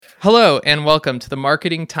Hello and welcome to the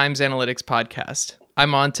Marketing Times Analytics podcast.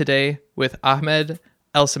 I'm on today with Ahmed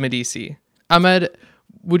El-Samadisi. Ahmed,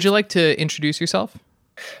 would you like to introduce yourself?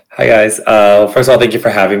 Hi guys. First of all, thank you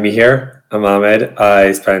for having me here. I'm Ahmed.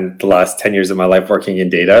 I spent the last 10 years of my life working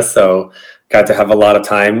in data, so got to have a lot of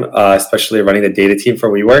time, especially running the data team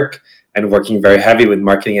for WeWork and working very heavy with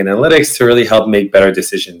marketing and analytics to really help make better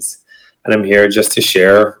decisions. And I'm here just to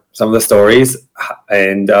share some of the stories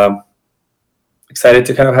and excited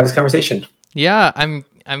to kind of have this conversation. Yeah,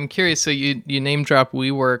 I'm curious. So you name drop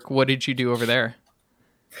WeWork. What did you do over there?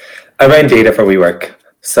 I ran data for WeWork.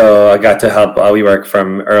 So I got to help WeWork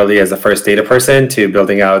from early as a first data person to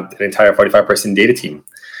building out an entire 45-person data team,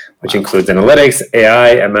 which includes analytics,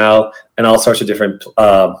 AI, ML, and all sorts of different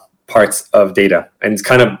parts of data. And it's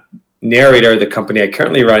kind of Narrator, the company I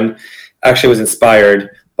currently run, actually was inspired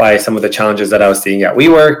by some of the challenges that I was seeing at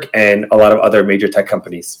WeWork and a lot of other major tech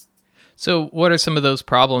companies. So what are some of those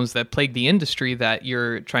problems that plague the industry that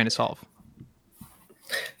you're trying to solve?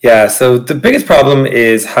 Yeah, so the biggest problem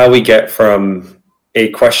is how we get from a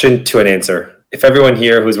question to an answer. If everyone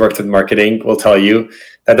here who's worked with marketing will tell you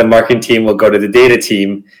that the marketing team will go to the data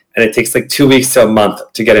team and it takes like 2 weeks to a month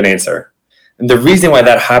to get an answer. And the reason why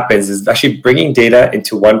that happens is actually bringing data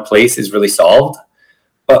into one place is really solved.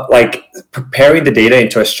 But like preparing the data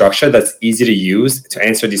into a structure that's easy to use to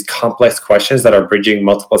answer these complex questions that are bridging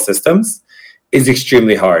multiple systems is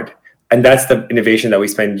extremely hard. And that's the innovation that we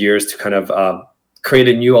spend years to kind of create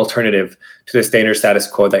a new alternative to the standard status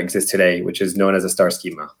quo that exists today, which is known as a star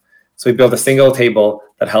schema. So we built a single table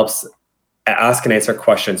that helps ask and answer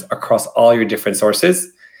questions across all your different sources.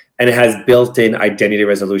 And it has built-in identity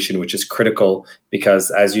resolution, which is critical because,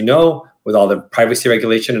 as you know, with all the privacy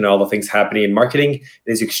regulation and all the things happening in marketing,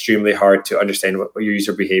 it is extremely hard to understand what your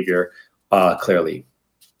user behavior clearly.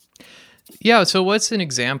 Yeah, so what's an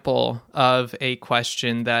example of a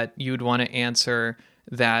question that you'd want to answer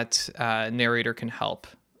that Narrator can help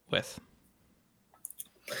with?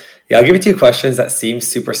 Yeah, I'll give you two questions that seem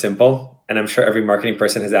super simple, and I'm sure every marketing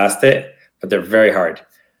person has asked it, but they're very hard.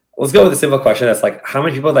 Let's go with a simple question that's like, how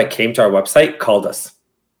many people that came to our website called us?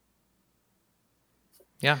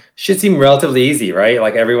 Yeah. Should seem relatively easy, right?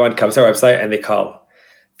 Like everyone comes to our website and they call.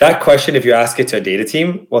 That question, if you ask it to a data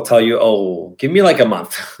team, will tell you, oh, give me like a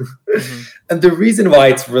month. Mm-hmm. And the reason why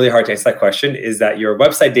it's really hard to answer that question is that your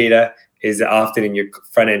website data is often in your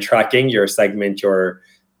front-end tracking, your segment, your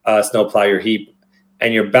snowplow, your heap,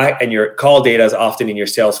 and your call data is often in your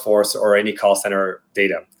Salesforce or any call center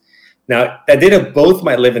data. Now, that data both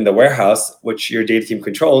might live in the warehouse, which your data team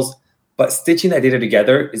controls, but stitching that data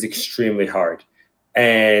together is extremely hard.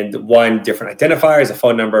 And one different identifier is a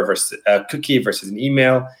phone number versus a cookie versus an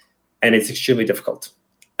email, and it's extremely difficult.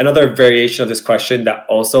 Another variation of this question that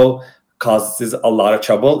also causes a lot of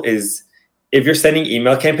trouble is if you're sending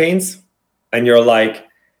email campaigns and you're like,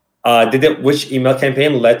 which email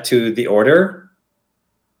campaign led to the order?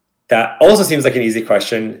 That also seems like an easy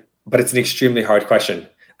question, but it's an extremely hard question.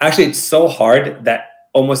 Actually, it's so hard that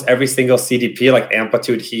almost every single CDP, like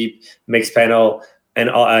Amplitude, Heap, Mixpanel,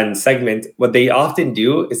 and Segment, what they often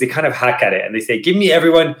do is they kind of hack at it and they say, give me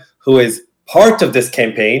everyone who is part of this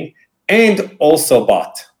campaign and also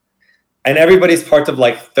bought. And everybody's part of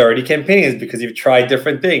like 30 campaigns because you've tried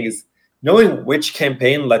different things. Knowing which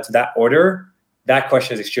campaign led to that order, that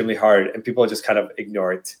question is extremely hard and people just kind of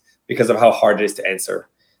ignore it because of how hard it is to answer.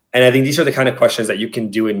 And I think these are the kind of questions that you can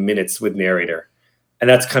do in minutes with Narrator. And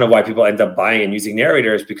that's kind of why people end up buying and using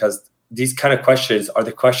Narrators, because these kind of questions are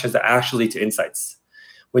the questions that actually lead to insights.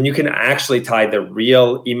 When you can actually tie the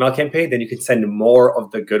real email campaign, then you can send more of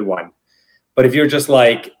the good one. But if you're just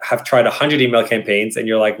like, have tried 100 email campaigns and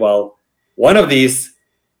you're like, well, one of these,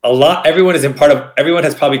 everyone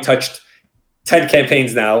has probably touched 10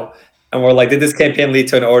 campaigns now. And we're like, did this campaign lead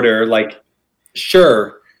to an order? Like,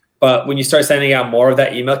 sure. But when you start sending out more of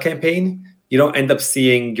that email campaign, you don't end up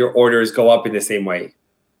seeing your orders go up in the same way.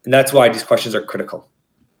 And that's why these questions are critical.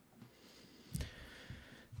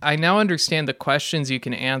 I now understand the questions you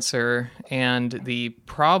can answer and the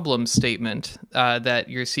problem statement that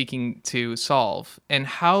you're seeking to solve. And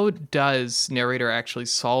how does Narrator actually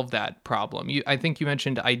solve that problem? I think you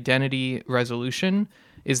mentioned identity resolution.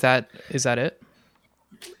 Is that it?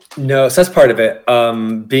 No, so that's part of it.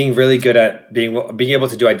 Being really good at being able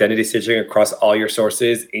to do identity stitching across all your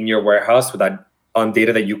sources in your warehouse on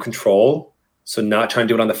data that you control. So not trying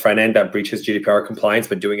to do it on the front end that breaches GDPR compliance,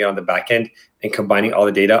 but doing it on the back end and combining all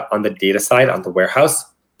the data on the data side, on the warehouse,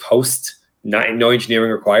 no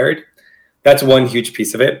engineering required. That's one huge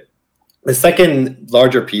piece of it. The second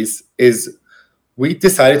larger piece is we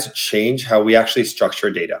decided to change how we actually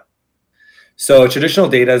structure data. So traditional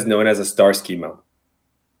data is known as a star schema.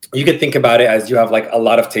 you can think about it as you have like a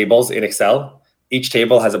lot of tables in Excel. Each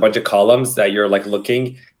table has a bunch of columns that you're like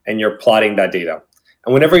looking and you're plotting that data.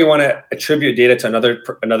 And whenever you want to attribute data to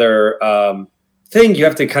another thing, you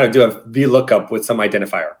have to kind of do a VLOOKUP with some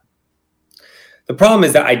identifier. The problem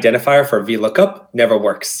is that identifier for VLOOKUP never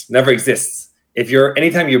works, never exists.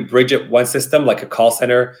 Anytime you bridge it one system, like a call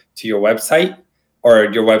center to your website, or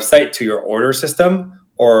your website to your order system,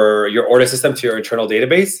 or your order system to your internal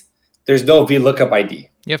database, there's no VLOOKUP ID.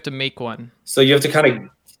 You have to make one. So you have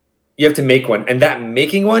to make one, and that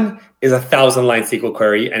making one is 1,000-line SQL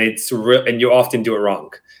query, and and you often do it wrong,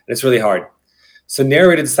 and it's really hard. So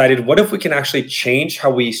Narrator decided, what if we can actually change how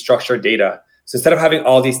we structure data? So instead of having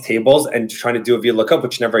all these tables and trying to do a VLOOKUP,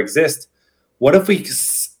 which never exists, what if we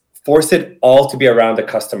force it all to be around the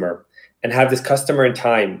customer and have this customer in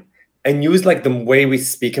time and use like the way we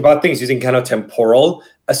speak about things using kind of temporal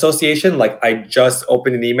association? Like I just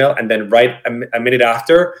opened an email and then right a minute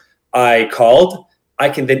after I called, I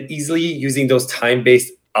can then easily, using those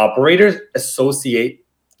time-based operators, associate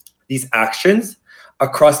these actions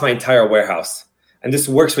across my entire warehouse. And this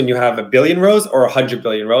works when you have 1 billion rows or 100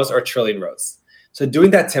 billion rows or 1 trillion rows. So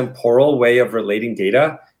doing that temporal way of relating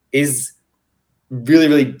data is really,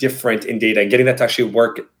 really different in data. And getting that to actually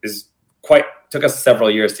work took us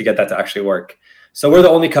several years to get that to actually work. So we're the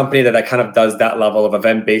only company that kind of does that level of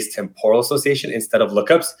event-based temporal association instead of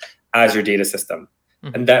lookups as your data system.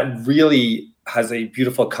 Mm-hmm. And that really has a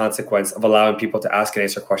beautiful consequence of allowing people to ask and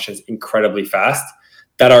answer questions incredibly fast,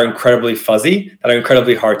 that are incredibly fuzzy, that are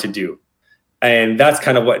incredibly hard to do. And that's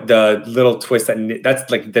kind of what the little twist,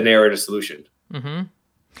 that's like the Narrator solution. Mm-hmm.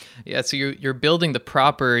 Yeah, so you're building the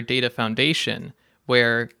proper data foundation,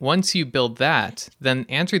 where once you build that, then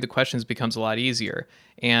answering the questions becomes a lot easier.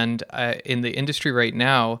 And in the industry right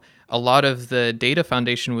now, a lot of the data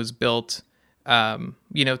foundation was built 10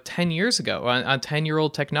 years ago on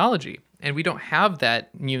 10-year-old technology. And we don't have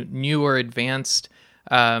that newer advanced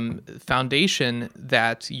foundation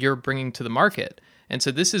that you're bringing to the market. And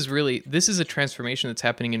so this is a transformation that's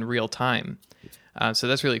happening in real time. So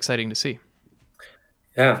that's really exciting to see.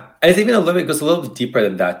 Yeah, I think it goes a little bit deeper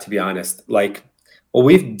than that, to be honest. Like what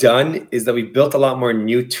we've done is that we built a lot more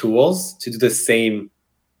new tools to do the same.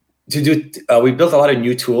 We built a lot of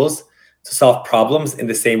new tools to solve problems in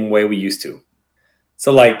the same way we used to.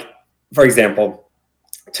 So like, for example,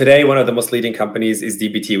 today, one of the most leading companies is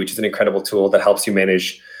dbt, which is an incredible tool that helps you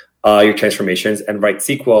manage your transformations and write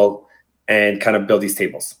SQL and kind of build these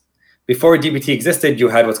tables. Before dbt existed, you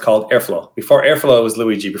had what's called Airflow. Before Airflow, it was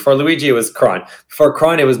Luigi. Before Luigi, it was Cron. Before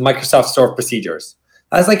Cron, it was Microsoft Store of Procedures.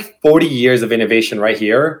 That's like 40 years of innovation right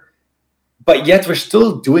here. But yet we're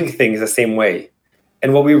still doing things the same way.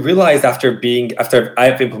 And what we realized after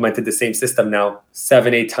I've implemented the same system now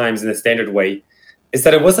 7-8 times in a standard way, is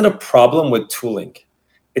that it wasn't a problem with tooling.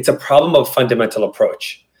 It's a problem of fundamental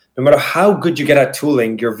approach. No matter how good you get at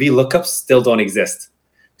tooling, your VLOOKUPs still don't exist.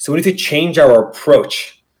 So we need to change our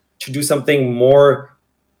approach to do something more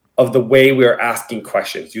of the way we're asking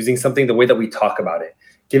questions, using something the way that we talk about it,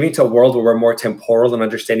 giving to a world where we're more temporal and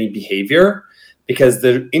understanding behavior, because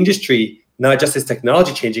the industry, not just is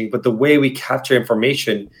technology changing, but the way we capture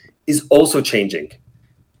information is also changing.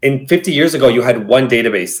 50 years ago, you had one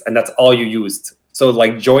database and that's all you used. So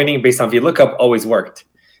like joining based on VLOOKUP always worked.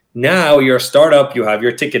 Now you're a startup, you have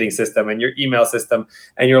your ticketing system and your email system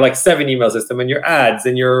and your like 7 email system and your ads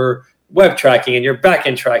and your web tracking and your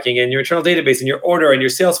backend tracking and your internal database and your order and your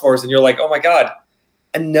Salesforce. And you're like, oh my God.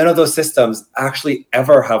 And none of those systems actually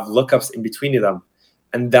ever have lookups in between them.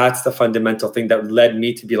 And that's the fundamental thing that led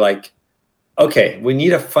me to be like, okay, we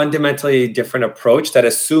need a fundamentally different approach that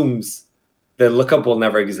assumes the lookup will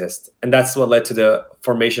never exist. And that's what led to the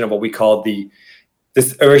formation of what we call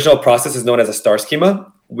this original process is known as a star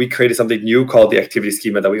schema. We created something new called the activity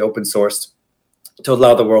schema that we open sourced to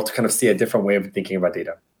allow the world to kind of see a different way of thinking about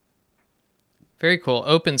data. Very cool.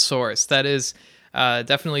 Open source. That is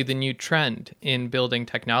definitely the new trend in building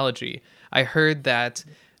technology. I heard that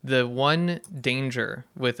the one danger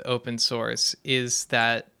with open source is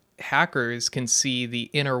that hackers can see the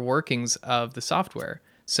inner workings of the software.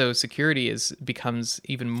 So security becomes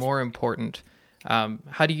even more important.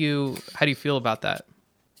 How do you feel about that?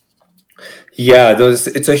 Yeah,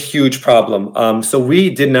 it's a huge problem. So we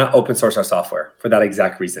did not open source our software for that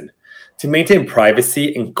exact reason. To maintain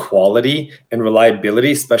privacy and quality and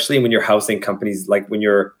reliability, especially when you're housing companies, like when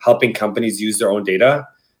you're helping companies use their own data,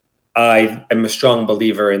 I am a strong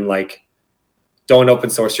believer in like, don't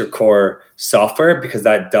open source your core software because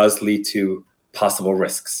that does lead to possible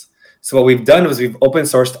risks. So what we've done was we've open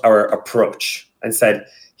sourced our approach and said,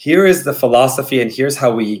 here is the philosophy and here's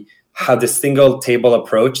how we have the single table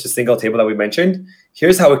approach, the single table that we mentioned.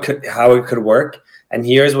 Here's how it could work, and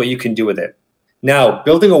here's what you can do with it. Now,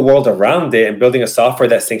 building a world around it and building a software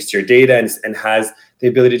that syncs to your data and has the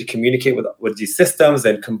ability to communicate with these systems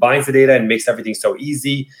and combines the data and makes everything so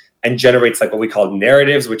easy and generates like what we call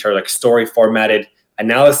narratives, which are like story formatted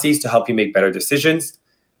analyses to help you make better decisions.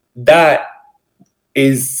 That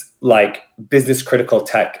is like business critical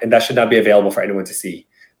tech, and that should not be available for anyone to see.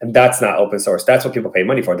 And that's not open source. That's what people pay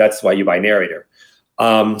money for. That's why you buy Narrator.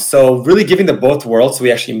 So really giving them both worlds, so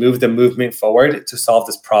we actually move the movement forward to solve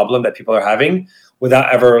this problem that people are having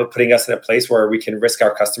without ever putting us in a place where we can risk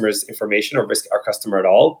our customers' information or risk our customer at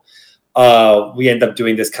all. We end up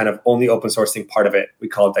doing this kind of only open sourcing part of it. We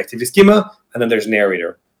call it the activity schema, and then there's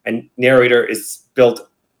Narrator. And Narrator is built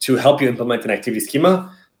to help you implement an activity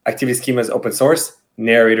schema. Activity schema is open source.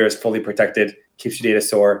 Narrator is fully protected, keeps your data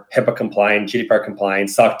stored, HIPAA compliant, GDPR compliant,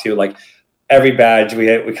 SOC 2, like every badge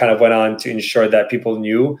we kind of went on to ensure that people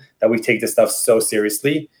knew that we take this stuff so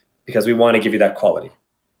seriously because we want to give you that quality.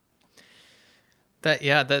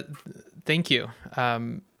 Thank you.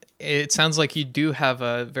 It sounds like you do have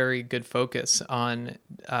a very good focus on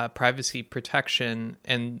privacy protection,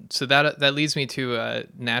 and so that leads me to a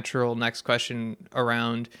natural next question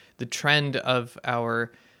around the trend of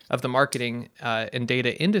the marketing and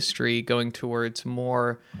data industry going towards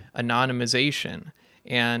more anonymization.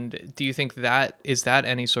 And do you think is that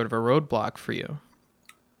any sort of a roadblock for you?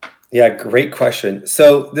 Yeah, great question.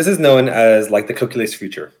 So this is known as like the cookieless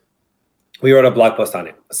future. We wrote a blog post on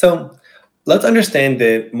it. So let's understand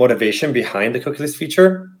the motivation behind the cookieless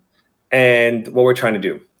feature and what we're trying to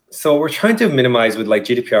do. So what we're trying to minimize with like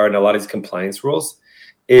GDPR and a lot of these compliance rules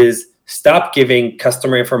is stop giving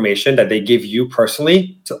customer information that they give you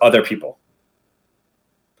personally to other people.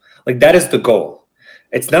 Like that is the goal.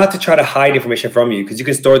 It's not to try to hide information from you because you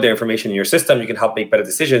can store their information in your system. You can help make better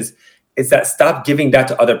decisions. It's that stop giving that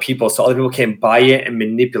to other people so other people can buy it and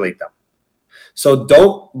manipulate them. So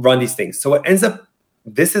don't run these things. So what ends up,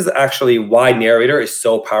 this is actually why Narrator is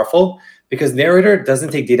so powerful, because Narrator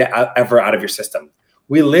doesn't take data ever out of your system.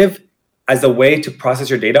 We live as a way to process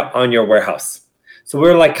your data on your warehouse. So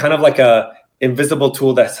we're like kind of like a invisible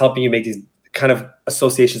tool that's helping you make these kind of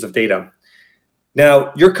associations of data.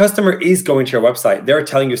 Now, your customer is going to your website. They're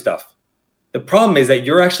telling you stuff. The problem is that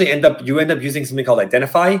you end up using something called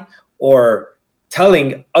Identify or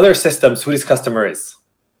telling other systems who this customer is.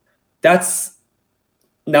 That's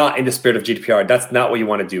not in the spirit of GDPR. That's not what you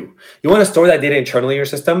want to do. You want to store that data internally in your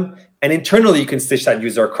system, and internally you can stitch that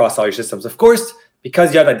user across all your systems. Of course,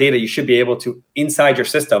 because you have that data, you should be able to, inside your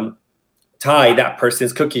system, tie that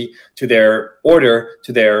person's cookie to their order,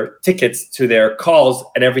 to their tickets, to their calls,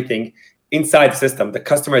 and everything inside the system. The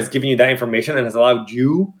customer has given you that information and has allowed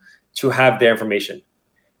you to have their information.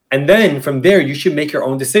 And then from there, you should make your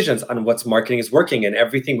own decisions on what's marketing is working and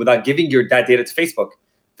everything without giving that data to Facebook.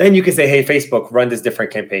 Then you can say, hey, Facebook, run this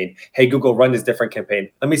different campaign. Hey, Google, run this different campaign.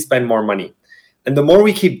 Let me spend more money. And the more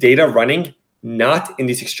we keep data running, not in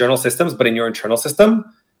these external systems, but in your internal system,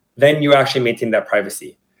 then you actually maintain that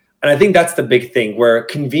privacy. And I think that's the big thing where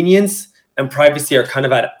convenience and privacy are kind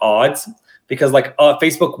of at odds because like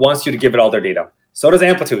Facebook wants you to give it all their data. So does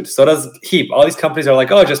Amplitude. So does Heap. All these companies are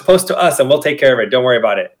like, oh, just post to us and we'll take care of it. Don't worry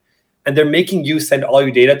about it. And they're making you send all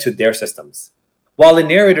your data to their systems. While the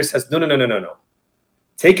Narrator says, no.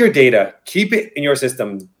 Take your data, keep it in your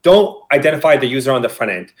system. Don't identify the user on the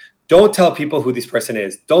front end. Don't tell people who this person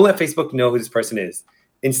is. Don't let Facebook know who this person is.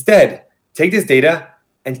 Instead, take this data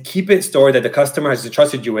and keep it stored that the customer has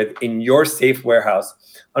trusted you with in your safe warehouse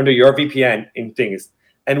under your VPN in things.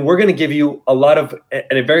 And we're going to give you a lot of,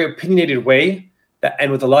 in a very opinionated way,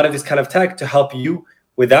 and with a lot of this kind of tech to help you,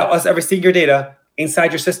 without us ever seeing your data,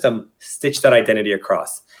 inside your system, stitch that identity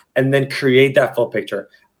across, and then create that full picture.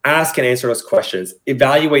 Ask and answer those questions,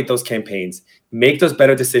 evaluate those campaigns, make those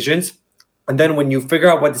better decisions. And then when you figure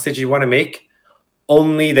out what decision you want to make,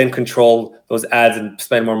 only then control those ads and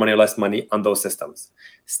spend more money or less money on those systems.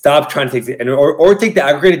 Stop trying to take or take the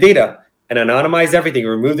aggregated data and anonymize everything,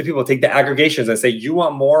 remove the people, take the aggregations and say, you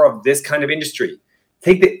want more of this kind of industry.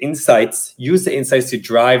 Take the insights, use the insights to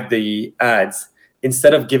drive the ads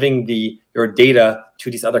instead of giving your data to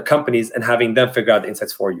these other companies and having them figure out the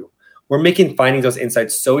insights for you. We're finding those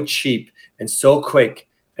insights so cheap and so quick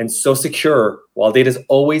and so secure while data is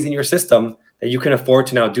always in your system that you can afford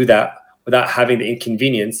to now do that without having the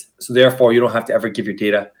inconvenience. So therefore, you don't have to ever give your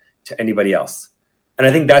data to anybody else. And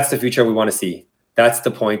I think that's the future we want to see. That's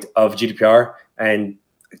the point of GDPR. And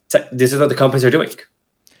this is what the companies are doing.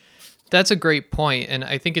 That's a great point. And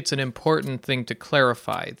I think it's an important thing to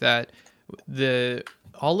clarify that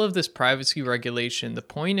all of this privacy regulation, the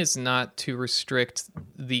point is not to restrict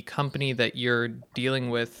the company that you're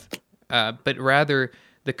dealing with but rather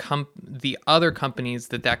the other companies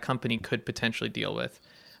that company could potentially deal with.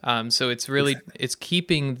 So it's really it's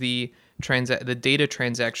keeping the data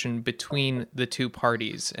transaction between the two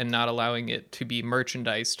parties and not allowing it to be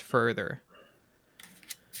merchandised further.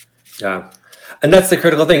 Yeah. And that's the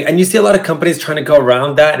critical thing. And you see a lot of companies trying to go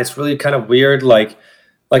around that. And it's really kind of weird. Like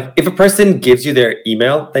if a person gives you their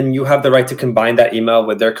email, then you have the right to combine that email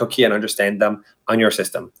with their cookie and understand them on your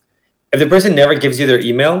system. If the person never gives you their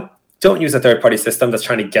email, don't use a third-party system that's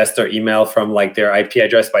trying to guess their email from like their IP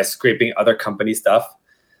address by scraping other company stuff.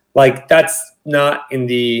 Like that's not in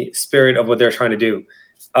the spirit of what they're trying to do.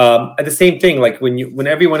 And the same thing, like when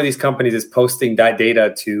every one of these companies is posting that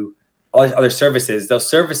data to all these other services, those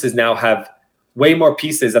services now have way more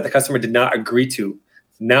pieces that the customer did not agree to.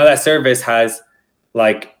 Now that service has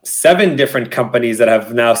like 7 different companies that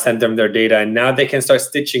have now sent them their data, and now they can start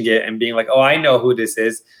stitching it and being like, oh, I know who this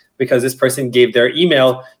is because this person gave their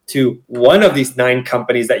email to one of these 9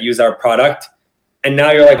 companies that use our product. And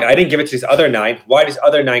now you're like, I didn't give it to these other 9. Why are these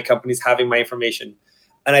other 9 companies having my information?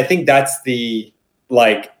 And I think that's the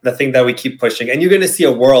thing that we keep pushing. And you're going to see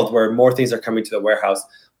a world where more things are coming to the warehouse.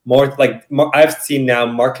 I've seen now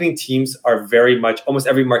marketing teams are very much, almost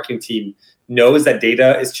every marketing team knows that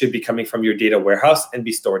data should be coming from your data warehouse and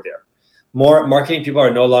be stored there. More marketing people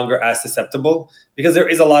are no longer as susceptible because there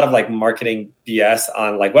is a lot of like marketing BS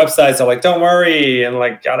on like websites. They're like, don't worry, and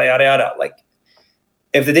like yada yada yada. Like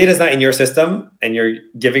if the data is not in your system and you're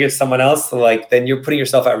giving it to someone else, like then you're putting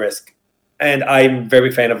yourself at risk. And I'm very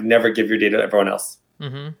big fan of never give your data to everyone else.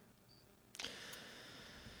 Mm-hmm.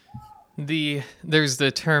 There's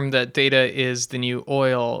the term that data is the new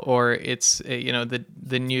oil, or it's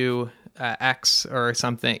the new X or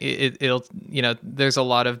something. It'll there's a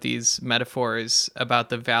lot of these metaphors about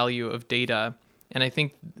the value of data, and I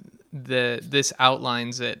think this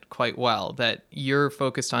outlines it quite well, that you're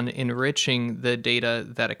focused on enriching the data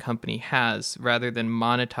that a company has rather than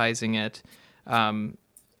monetizing it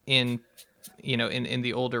in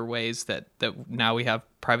the older ways that now we have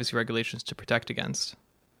privacy regulations to protect against.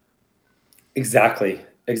 Exactly.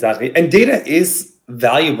 And data is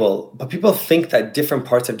valuable, but people think that different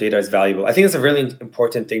parts of data is valuable. I think it's a really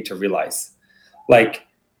important thing to realize. Like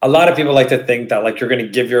a lot of people like to think that like you're going to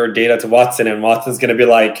give your data to Watson and Watson's going to be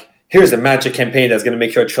like, here's a magic campaign that's going to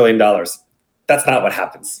make you $1 trillion. That's not what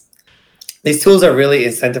happens. These tools are really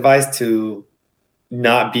incentivized to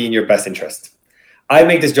not be in your best interest. I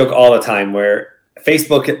make this joke all the time where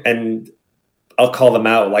Facebook, and I'll call them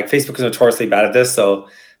out, like Facebook is notoriously bad at this. So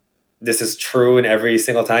this is true in every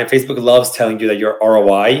single time. Facebook loves telling you that your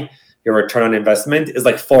ROI, your return on investment, is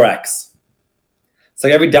like 4x. So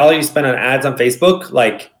like every dollar you spend on ads on Facebook,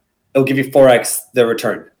 like it'll give you 4x the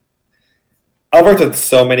return. I've worked with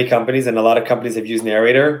so many companies, and a lot of companies have used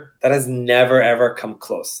Narrator. That has never, ever come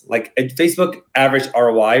close. Like a Facebook average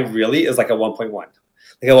ROI really is like a 1.1, like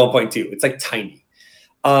a 1.2. It's like tiny.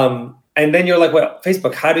 And then you're like, well,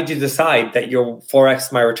 Facebook, how did you decide that you're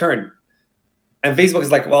 4x my return? And Facebook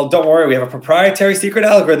is like, well, don't worry. We have a proprietary secret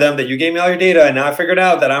algorithm that you gave me all your data. And now I figured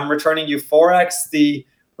out that I'm returning you 4x the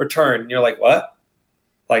return. And you're like, what?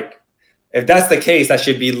 Like, if that's the case, that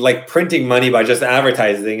should be like printing money by just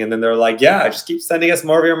advertising. And then they're like, yeah, just keep sending us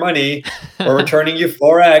more of your money. We're returning you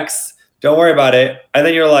 4x. Don't worry about it. And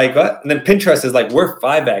then you're like, what? And then Pinterest is like, we're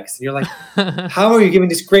 5x. And you're like, how are you giving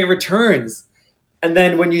these great returns? And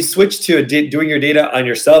then when you switch to doing your data on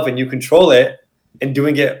yourself and you control it and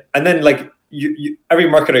doing it, and then like, you every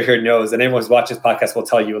marketer here knows, and anyone who's watched this podcast will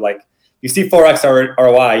tell you, like, you see 4x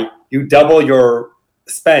ROI, you double your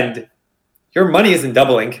spend, your money isn't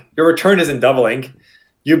doubling, your return isn't doubling,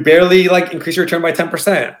 you barely like increase your return by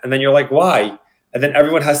 10%. And then you're like, why? And then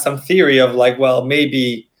everyone has some theory of like, well,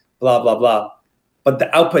 maybe blah, blah, blah. But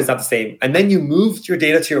the output is not the same. And then you move your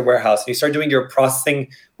data to your warehouse and you start doing your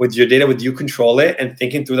processing with your data, with you control it and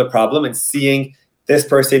thinking through the problem and seeing this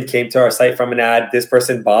person came to our site from an ad, this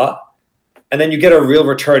person bought. And then you get a real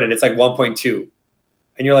return and it's like 1.2.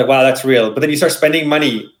 And you're like, wow, that's real. But then you start spending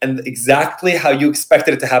money and exactly how you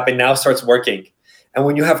expected it to happen now starts working. And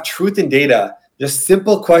when you have truth in data, just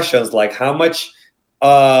simple questions like how much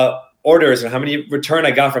orders and how many return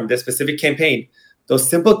I got from this specific campaign, those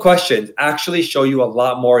simple questions actually show you a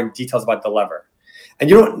lot more in details about the lever. And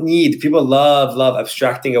you don't need, people love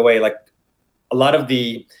abstracting away. Like a lot of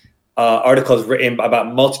the articles written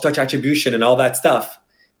about multi-touch attribution and all that stuff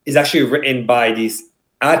is actually written by these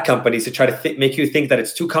ad companies to try to make you think that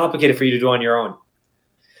it's too complicated for you to do on your own.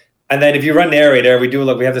 And then if you run Narrator,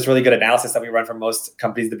 we have this really good analysis that we run for most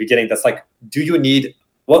companies at the beginning. That's like,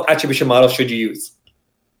 what attribution model should you use?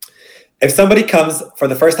 If somebody comes for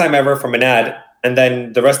the first time ever from an ad, and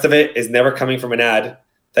then the rest of it is never coming from an ad,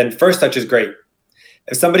 then first touch is great.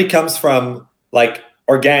 If somebody comes from like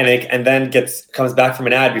organic and then comes back from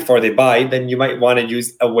an ad before they buy, then you might want to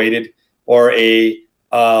use a weighted or a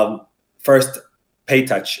first pay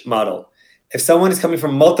touch model. If someone is coming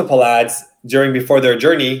from multiple ads before their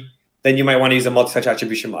journey, then you might want to use a multi-touch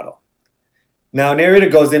attribution model. Now, Narrator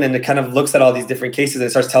goes in and it kind of looks at all these different cases and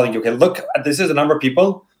starts telling you, okay, look, this is a number of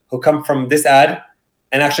people who come from this ad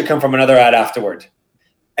and actually come from another ad afterward.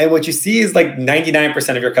 And what you see is like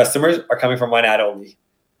 99% of your customers are coming from one ad only.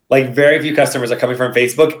 Like very few customers are coming from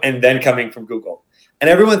Facebook and then coming from Google. And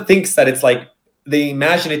everyone thinks that it's like, they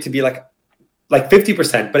imagine it to be like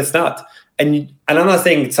 50%, but it's not. And I'm not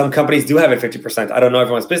saying some companies do have it 50%. I don't know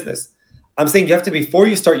everyone's business. I'm saying you have to, before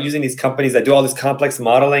you start using these companies that do all this complex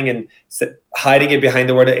modeling and hiding it behind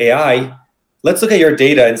the word AI, let's look at your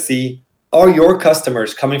data and see, are your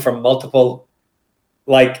customers coming from multiple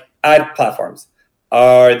like ad platforms?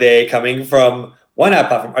 Are they coming from one ad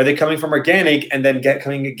platform? Are they coming from organic and then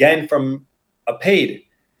coming again from a paid?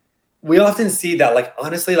 We often see that, like,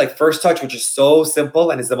 honestly, like first touch, which is so simple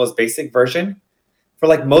and is the most basic version, for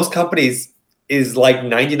like most companies is like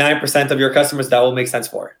 99% of your customers that will make sense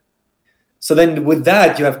for. So then with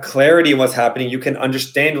that, you have clarity in what's happening. You can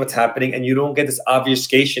understand what's happening and you don't get this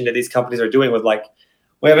obfuscation that these companies are doing with like,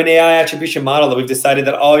 we have an AI attribution model that we've decided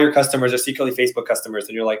that all your customers are secretly Facebook customers.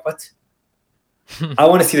 And you're like, what? I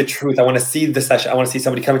want to see the truth. I want to see the session. I want to see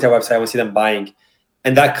somebody coming to our website. I want to see them buying.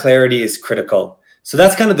 And that clarity is critical. So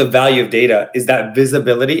that's kind of the value of data, is that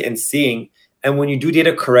visibility and seeing. And when you do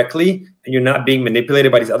data correctly and you're not being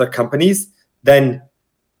manipulated by these other companies, then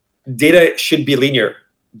data should be linear.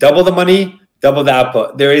 Double the money, double the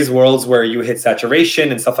output. There is worlds where you hit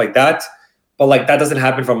saturation and stuff like that. But like that doesn't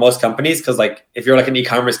happen for most companies, because like if you're like an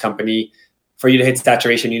e-commerce company, for you to hit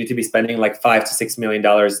saturation, you need to be spending like $5 to $6 million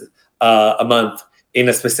a month in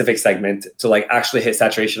a specific segment to like actually hit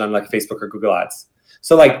saturation on like Facebook or Google ads.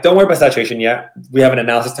 So like, don't worry about saturation yet. We have an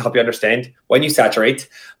analysis to help you understand when you saturate.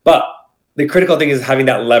 But the critical thing is having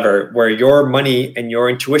that lever where your money and your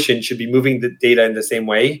intuition should be moving the data in the same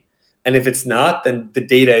way. And if it's not, then the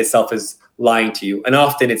data itself is lying to you. And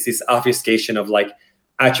often it's this obfuscation of like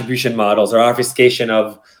attribution models or obfuscation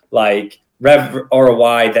of like rev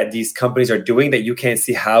ROI that these companies are doing that you can't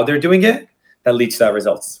see how they're doing it, that leads to that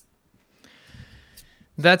results.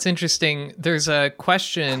 That's interesting. There's a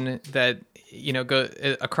question that, go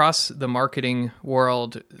across the marketing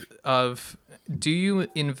world of, do you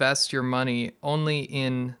invest your money only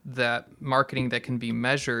in that marketing that can be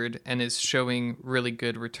measured and is showing really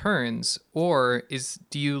good returns? Or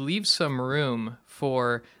do you leave some room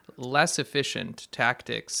for less efficient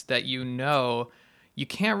tactics that you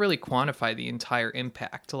can't really quantify the entire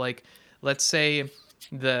impact? Like, let's say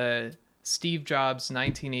the Steve Jobs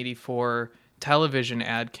 1984 television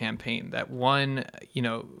ad campaign that won,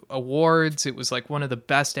 awards. It was like one of the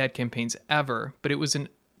best ad campaigns ever, but it was an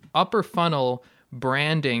upper funnel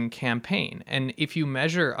branding campaign. And if you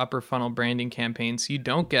measure upper funnel branding campaigns, you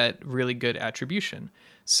don't get really good attribution.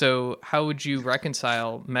 So how would you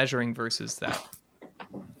reconcile measuring versus that?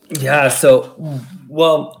 Yeah. So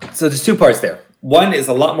there's two parts there. One is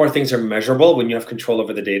a lot more things are measurable when you have control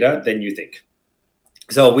over the data than you think.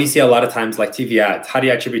 So we see a lot of times like TV ads. How do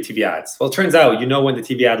you attribute TV ads? Well, it turns out, when the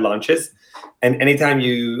TV ad launches, and anytime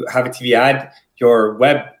you have a TV ad, your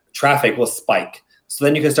web traffic will spike. So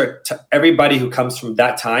then you can start, everybody who comes from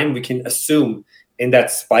that time, we can assume in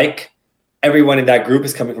that spike, everyone in that group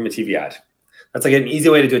is coming from a TV ad. That's like an easy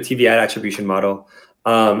way to do a TV ad attribution model.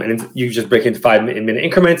 And you just break into 5-minute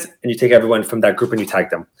increments and you take everyone from that group and you tag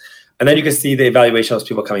them. And then you can see the evaluation of those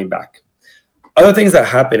people coming back. Other things that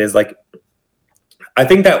happen is like, I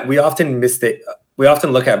think that we often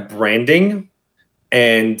look at branding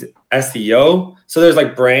and SEO. So there's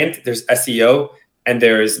like brand, there's SEO, and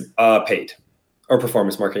there's paid, or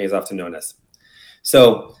performance marketing is often known as.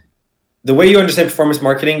 So the way you understand performance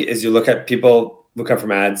marketing is you look at people who come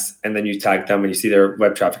from ads and then you tag them and you see their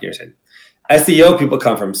web traffic and you're saying. SEO, people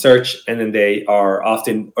come from search and then they are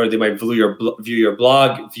often, or they might view your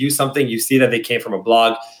blog, view something. You see that they came from a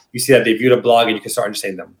blog. You see that they viewed a blog and you can start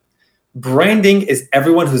understanding them. Branding is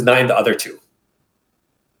everyone who's not in the other two.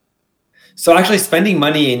 So actually spending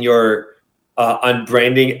money in your on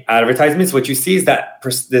branding advertisements, what you see is that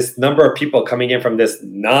this number of people coming in from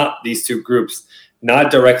not these two groups,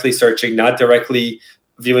 not directly searching, not directly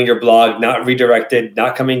viewing your blog, not redirected,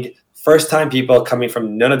 not coming, first time people coming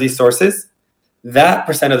from none of these sources, that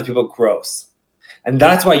percent of the people grows. And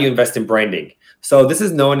that's why you invest in branding. So this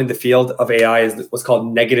is known in the field of AI as what's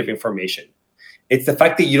called negative information. It's the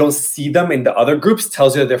fact that you don't see them in the other groups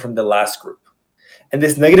tells you that they're from the last group. And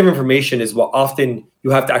this negative information is what often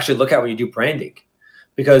you have to actually look at when you do branding.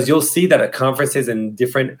 because you'll see that at conferences and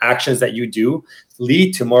different actions that you do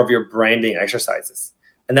lead to more of your branding exercises.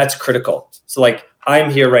 And that's critical. So like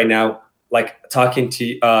I'm here right now, like talking to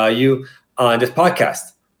you on this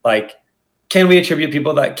podcast. Like, can we attribute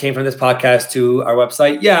people that came from this podcast to our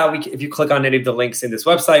website? Yeah, if you click on any of the links in this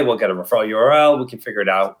website, we'll get a referral URL. We can figure it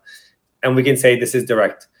out. And we can say this is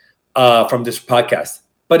direct from this podcast.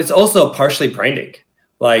 But it's also partially branding.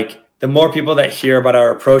 Like the more people that hear about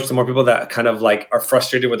our approach, the more people that kind of like are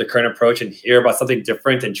frustrated with the current approach and hear about something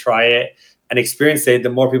different and try it and experience it, the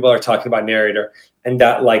more people are talking about Narrator. And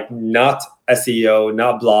that like not SEO,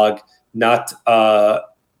 not blog, not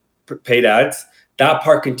paid ads, that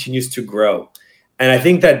part continues to grow. And I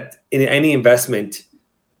think that in any investment,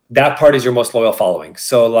 that part is your most loyal following.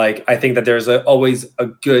 So like, I think that there's always a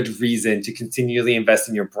good reason to continually invest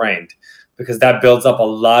in your brand, because that builds up a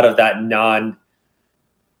lot of that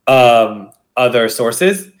other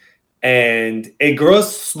sources, and it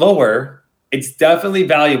grows slower. It's definitely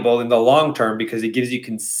valuable in the long term because it gives you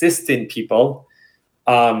consistent people.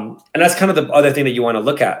 And that's kind of the other thing that you want to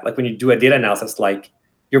look at. Like when you do a data analysis, like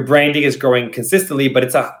your branding is growing consistently, but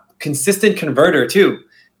it's a consistent converter too.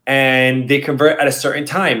 And they convert at a certain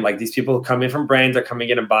time. Like these people who come in from brands are coming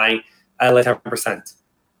in and buying at like 10%.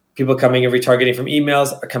 People coming in retargeting from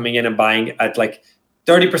emails are coming in and buying at like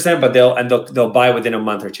 30%, but they'll buy within a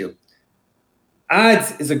month or two.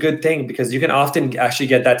 Ads is a good thing because you can often actually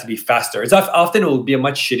get that to be faster. It's often it will be a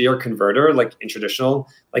much shittier converter, like in traditional,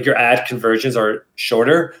 like your ad conversions are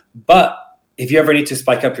shorter. But if you ever need to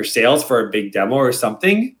spike up your sales for a big demo or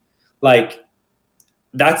something, like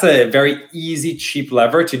that's a very easy, cheap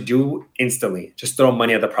lever to do instantly. Just throw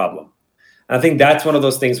money at the problem. And I think that's one of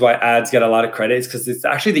those things why ads get a lot of credit, is because it's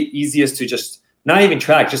actually the easiest to just not even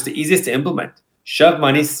track, just the easiest to implement. Shove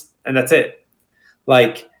money and that's it.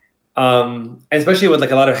 Like, especially with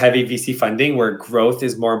like a lot of heavy VC funding where growth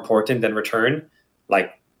is more important than return.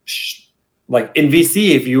 Like in VC,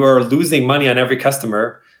 if you are losing money on every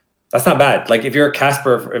customer, that's not bad. Like if you're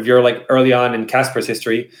Casper, if you're like early on in Casper's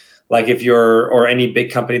history, like if you're, or any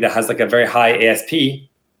big company that has like a very high ASP,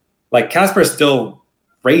 like Casper still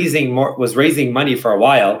was raising money for a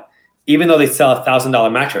while, even though they sell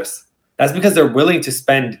 $1,000 mattress. That's because they're willing to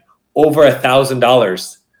spend over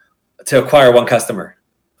 $1,000 to acquire one customer,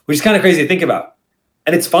 which is kind of crazy to think about.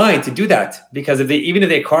 And it's fine to do that because even if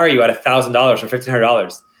they acquire you at $1,000 or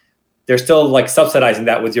 $1,500, they're still like subsidizing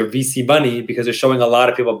that with your VC money because they're showing a lot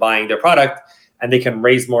of people buying their product, and they can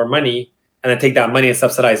raise more money and then take that money and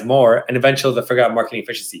subsidize more. And eventually they'll figure out marketing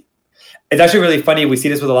efficiency. It's actually really funny. We see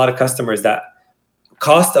this with a lot of customers, that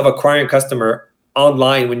cost of acquiring a customer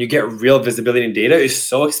online when you get real visibility and data is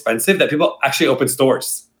so expensive that people actually open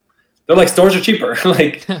stores. They're like, stores are cheaper.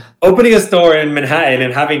 Like opening a store in Manhattan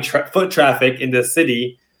and having foot traffic in the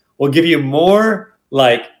city will give you more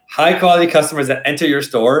like high quality customers that enter your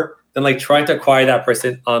store than like trying to acquire that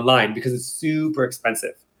person online, because it's super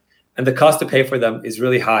expensive. And the cost to pay for them is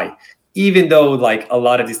really high. Even though like a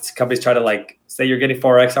lot of these companies try to like say you're getting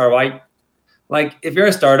 4x ROI. Like if you're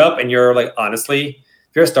a startup and you're like, honestly,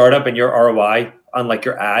 if you're a startup and your ROI on like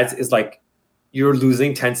your ads is like you're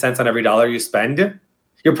losing 10 cents on every dollar you spend,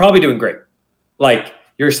 you're probably doing great. Like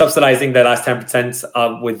you're subsidizing the last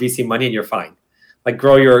 10% with VC money and you're fine. Like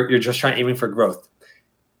you're just aiming for growth.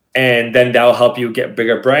 And then that'll help you get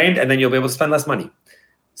bigger brand, and then you'll be able to spend less money.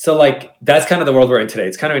 So like, that's kind of the world we're in today.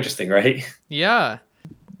 It's kind of interesting, right? Yeah.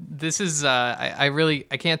 This is, I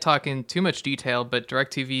can't talk in too much detail, but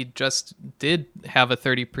DirecTV just did have a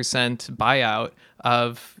 30% buyout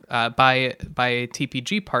of by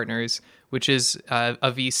TPG Partners, which is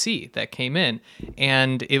a VC that came in.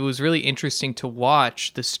 And it was really interesting to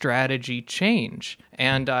watch the strategy change.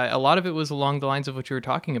 And a lot of it was along the lines of what you were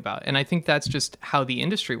talking about. And I think that's just how the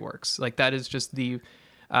industry works. Like that is just the...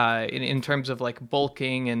 in terms of like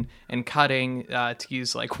bulking and cutting, to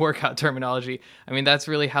use like workout terminology. I mean, that's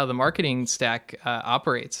really how the marketing stack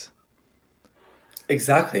operates.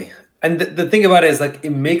 Exactly. And the thing about it is like,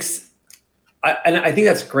 it makes, and I think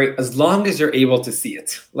that's great as long as you're able to see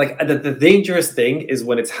it. Like the dangerous thing is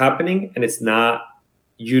when it's happening and it's not,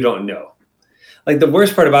 you don't know. Like the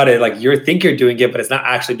worst part about it, like you think you're doing it, but it's not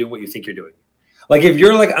actually doing what you think you're doing. Like if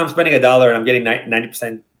you're like, I'm spending $1 and I'm getting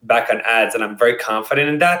 90% back on ads, and I'm very confident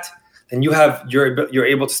in that, then you're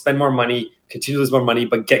able to spend more money, continue to lose more money,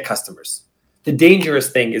 but get customers. The dangerous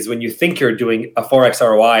thing is when you think you're doing a 4x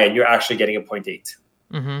ROI and you're actually getting a 0.8.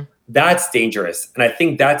 Mm-hmm. That's dangerous. And I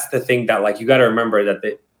think that's the thing that like you got to remember, that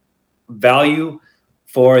the value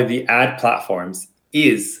for the ad platforms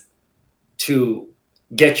is to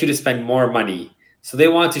get you to spend more money. So they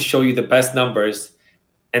want to show you the best numbers,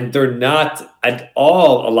 and they're not at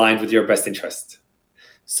all aligned with your best interest.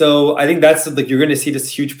 So I think that's like, you're going to see this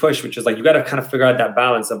huge push, which is like, you got to kind of figure out that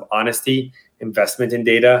balance of honesty, investment in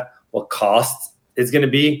data, what cost is going to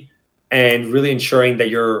be, and really ensuring that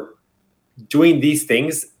you're doing these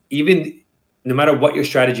things, even no matter what your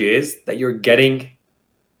strategy is, that you're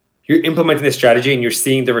implementing the strategy and you're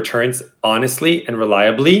seeing the returns honestly and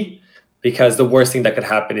reliably. Because the worst thing that could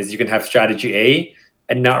happen is you can have strategy A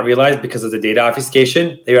and not realize, because of the data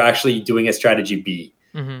obfuscation, that you're actually doing a strategy B.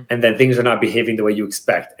 Mm-hmm. And then things are not behaving the way you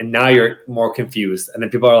expect. And now you're more confused. And then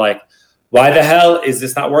people are like, why the hell is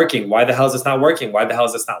this not working? Why the hell is this not working? Why the hell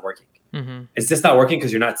is this not working? Mm-hmm. Is this not working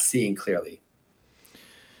because you're not seeing clearly?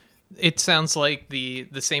 It sounds like the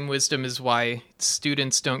same wisdom is why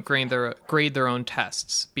students don't grade their own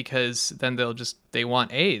tests, because then they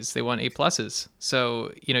want A's, they want A+.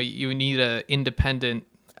 So, you need an independent,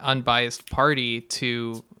 unbiased party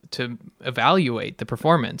to evaluate the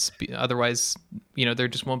performance. Otherwise, there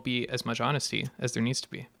just won't be as much honesty as there needs to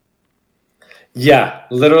be. Yeah,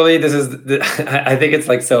 literally, I think it's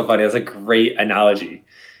like so funny. It's a great analogy.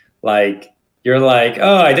 Like, you're like,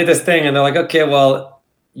 oh, I did this thing. And they're like, okay, well,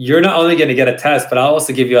 you're not only going to get a test, but I'll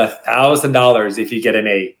also give you $1,000 if you get an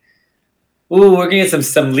A. Ooh, we're going to get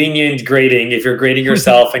some lenient grading if you're grading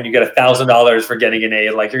yourself and you get $1,000 for getting an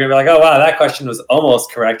A. Like, you're going to be like, oh, wow, that question was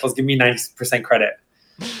almost correct. Let's give me 90% credit.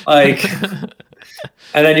 Like,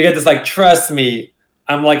 and then you get this, like, trust me,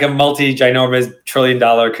 I'm like a multi-ginormous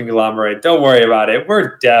trillion-dollar conglomerate. Don't worry about it.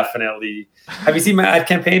 We're definitely, have you seen my ad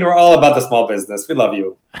campaign? We're all about the small business. We love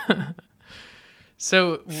you.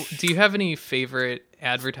 So do you have any favorite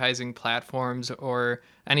advertising platforms or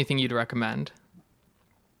anything you'd recommend?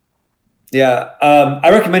 Yeah,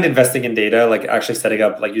 I recommend investing in data, like actually setting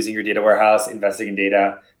up, like using your data warehouse, investing in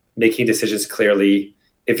data, making decisions clearly.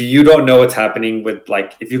 If you don't know what's happening with,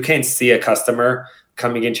 like, if you can't see a customer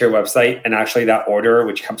coming into your website and actually that order,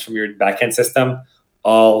 which comes from your backend system,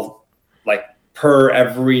 all like per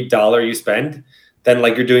every dollar you spend, then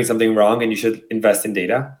like you're doing something wrong and you should invest in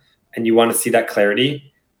data, and you want to see that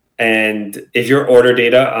clarity. And if your order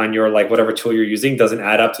data on your, like, whatever tool you're using doesn't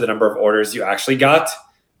add up to the number of orders you actually got,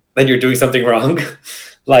 then you're doing something wrong.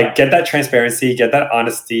 Like, get that transparency, get that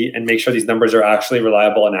honesty, and make sure these numbers are actually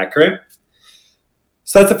reliable and accurate.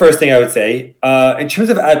 So that's the first thing I would say. In terms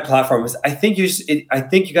of ad platforms, I think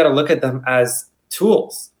you got to look at them as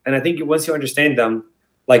tools. And I think once you understand them,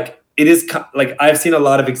 like, it is like, I've seen a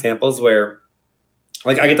lot of examples where,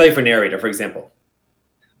 like, I can tell you for Narrator, for example,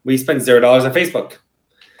 we spend $0 on Facebook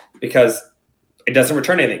because it doesn't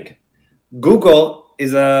return anything. Google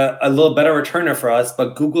is a little better returner for us,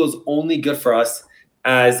 but Google is only good for us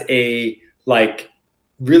as a, like,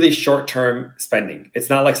 really short-term spending. It's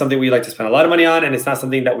not like something we like to spend a lot of money on, and it's not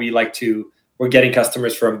something that we're getting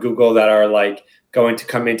customers from Google that are like going to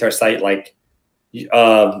come into our site like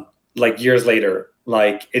years later.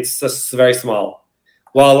 Like, it's just very small.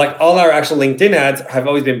 Well, like, all our actual LinkedIn ads have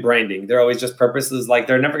always been branding. They're always just purposes. Like,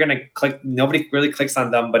 they're never going to click. Nobody really clicks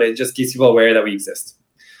on them, but it just keeps people aware that we exist.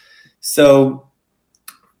 So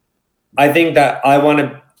I think that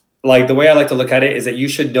the way I like to look at it is that you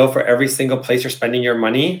should know for every single place you're spending your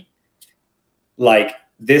money, like,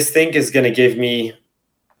 this thing is going to give me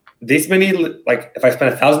this many, like, if I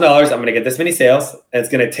spend $1,000, I'm going to get this many sales, and it's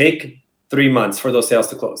going to take 3 months for those sales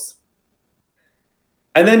to close.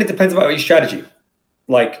 And then it depends about your strategy.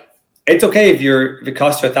 Like, it's okay if it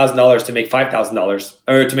costs you $1,000 to make $5,000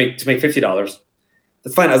 or to make $50.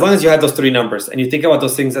 That's fine, as long as you have those three numbers and you think about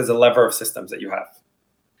those things as a lever of systems that you have.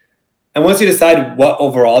 And once you decide what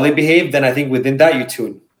overall they behave, then I think within that you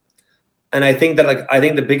tune. And I think that, I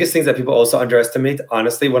think the biggest things that people also underestimate,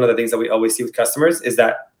 honestly, one of the things that we always see with customers is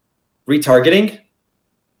that retargeting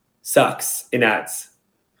sucks in ads.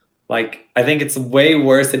 Like, I think it's way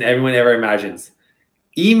worse than everyone ever imagines.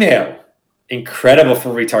 Email, incredible for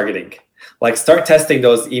retargeting. Like, start testing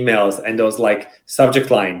those emails and those, like,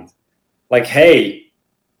 subject lines. Like, hey,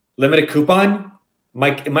 limited coupon, it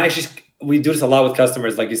might actually, we do this a lot with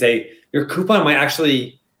customers. Like, you say, your coupon might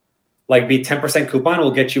actually, like, be 10% coupon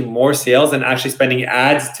will get you more sales than actually spending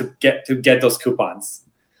ads to get those coupons.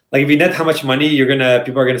 Like, if you net how much money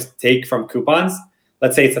people are gonna take from coupons,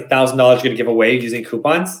 let's say it's $1,000 you're gonna give away using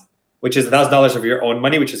coupons, which is $1,000 of your own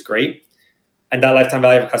money, which is great. And that lifetime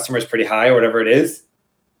value of a customer is pretty high, or whatever it is.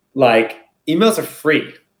 Like, emails are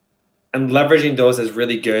free, and leveraging those as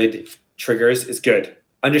really good triggers is good.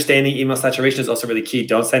 Understanding email saturation is also really key.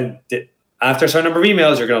 Don't send after a certain number of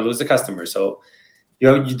emails, you're going to lose the customer. So,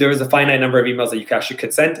 there is a finite number of emails that you actually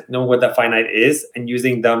could send. Know what that finite is, and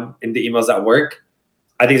using them in the emails that work,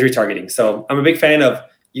 I think, is retargeting. So I'm a big fan of,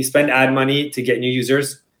 you spend ad money to get new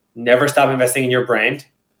users. Never stop investing in your brand.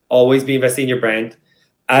 Always be investing in your brand.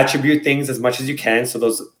 attribute things as much as you can. So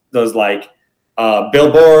those like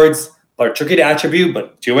billboards are tricky to attribute,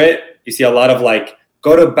 but do it. You see a lot of like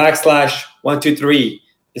go to /123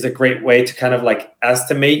 is a great way to kind of like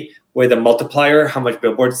estimate where the multiplier, how much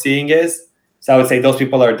billboard seeing is. So I would say those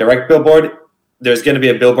people are a direct billboard. There's going to be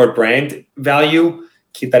a billboard brand value.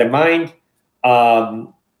 Keep that in mind.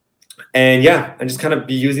 And just kind of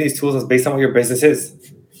be using these tools as based on what your business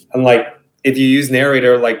is. And like, if you use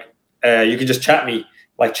Narrator, like you can just chat me,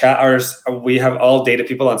 like chat ours. We have all data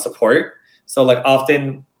people on support. So like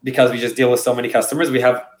often, because we just deal with so many customers, we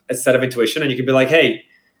have a set of intuition, and you can be like, hey,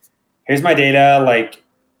 here's my data. Like,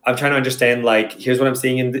 I'm trying to understand, like, here's what I'm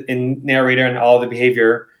seeing in Narrator and all the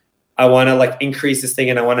behavior. I want to like increase this thing,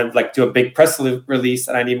 and I want to like do a big press release,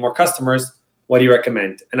 and I need more customers. What do you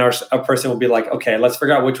recommend? And our person will be like, okay, let's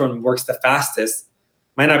figure out which one works the fastest.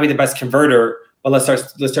 Might not be the best converter, but let's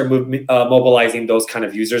start mobilizing those kind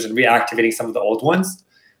of users and reactivating some of the old ones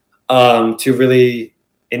to really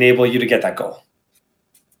enable you to get that goal.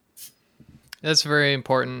 That's very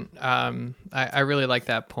important. I really like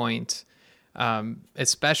that point,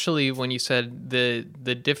 especially when you said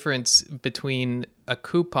the difference between a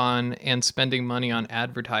coupon and spending money on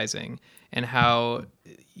advertising, and how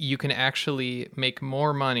you can actually make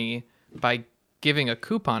more money by giving a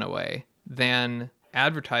coupon away than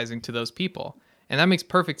advertising to those people. And that makes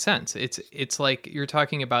perfect sense. It's like you're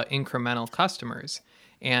talking about incremental customers,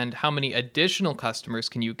 and how many additional customers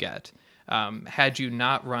can you get had you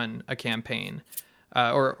not run a campaign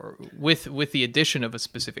or with the addition of a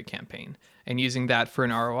specific campaign, and using that for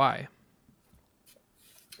an ROI.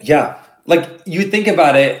 Yeah. Like you think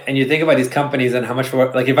about it, and you think about these companies and how much,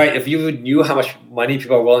 like if you knew how much money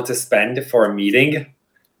people are willing to spend for a meeting,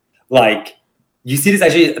 like you see this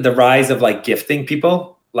actually the rise of like gifting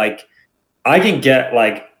people. Like I can get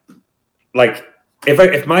like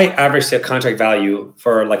if my average sale contract value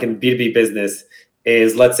for like in B2B business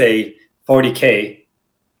is, let's say, $40K,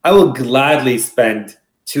 I will gladly spend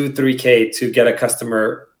 $2-3K to get a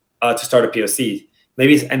customer to start a POC.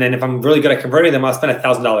 Maybe, and then if I'm really good at converting them, I'll spend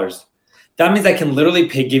 $1,000. That means I can literally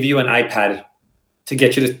give you an iPad to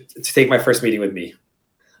get you to take my first meeting with me.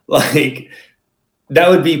 Like that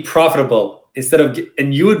would be profitable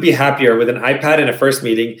and you would be happier with an iPad in a first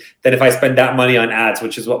meeting than if I spend that money on ads,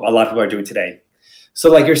 which is what a lot of people are doing today. So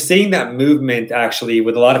like you're seeing that movement actually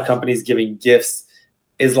with a lot of companies giving gifts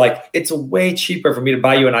is like, it's way cheaper for me to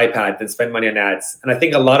buy you an iPad than spend money on ads. And I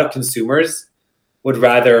think a lot of consumers would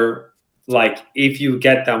rather, like, if you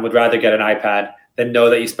get them, would rather get an iPad than know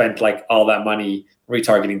that you spent like all that money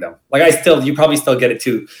retargeting them. Like you probably still get it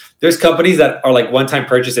too. There's companies that are like one-time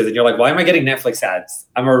purchases, and you're like, why am I getting Netflix ads?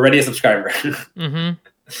 I'm already a subscriber. Mm-hmm.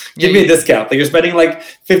 Give me a discount. Like you're spending like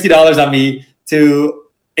 $50 on me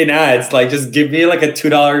in ads. Like just give me like a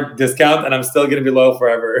 $2 discount, and I'm still gonna be loyal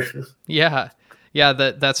forever. Yeah,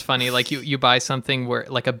 that's funny. Like you buy something where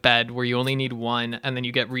like a bed where you only need one, and then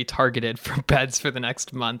you get retargeted for beds for the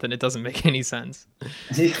next month, and it doesn't make any sense.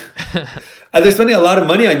 And they're spending a lot of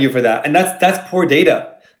money on you for that, and that's poor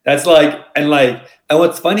data. That's and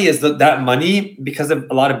what's funny is that money, because of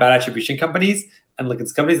a lot of bad attribution companies, and like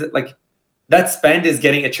it's companies that like that spend is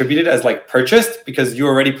getting attributed as like purchased because you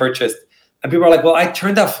already purchased, and people are like, well, I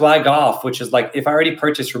turned that flag off, which is like if I already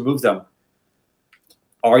purchased, remove them.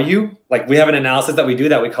 Are you? Like we have an analysis that we do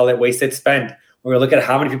that we call it wasted spend, where we look at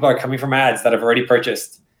how many people are coming from ads that have already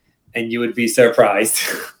purchased, and you would be surprised.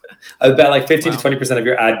 I bet like 15 to 20% of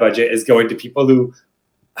your ad budget is going to people who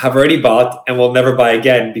have already bought and will never buy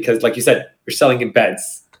again because, like you said, you're selling in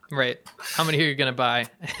beds. Right. How many are you going to buy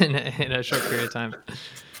in a short period of time?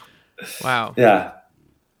 Wow. Yeah.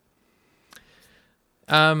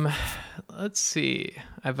 Let's see.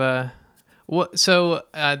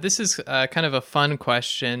 This is kind of a fun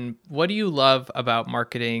question. What do you love about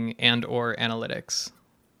marketing and/or analytics?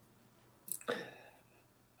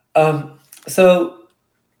 So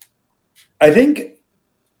I think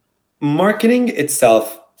marketing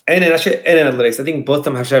itself and analytics, I think both of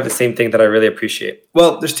them have to have the same thing that I really appreciate.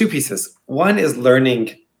 Well, there's two pieces. One is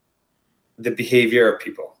learning the behavior of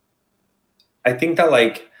people. I think that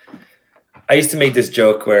I used to make this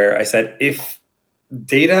joke where I said, if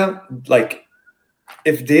data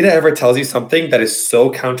ever tells you something that is so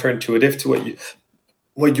counterintuitive to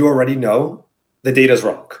what you already know, the data is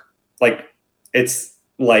wrong. It's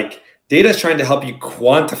like data is trying to help you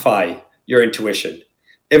quantify your intuition.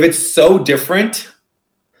 If it's so different,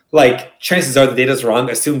 chances are the data is wrong.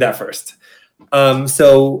 Assume that first.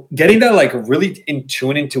 So getting that really in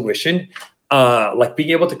tune intuition, being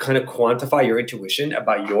able to kind of quantify your intuition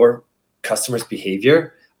about your customer's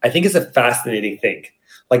behavior, I think is a fascinating thing.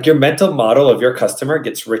 Your mental model of your customer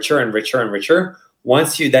gets richer and richer and richer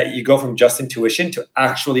once you go from just intuition to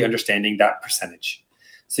actually understanding that percentage.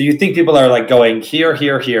 So you think people are like going here,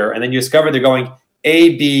 here, here, and then you discover they're going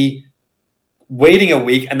A, B, waiting a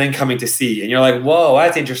week, and then coming to C. And you're like, whoa,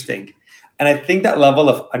 that's interesting. And I think that level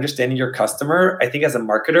of understanding your customer, I think as a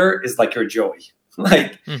marketer, is like your joy.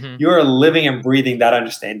 Like you're living and breathing that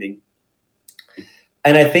understanding.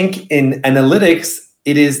 And I think in analytics,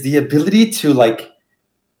 it is the ability to like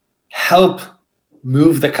help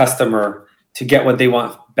move the customer to get what they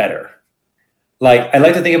want better. Like I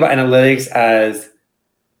like to think about analytics as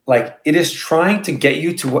like it is trying to get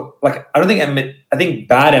you to what, like I think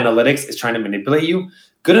bad analytics is trying to manipulate you.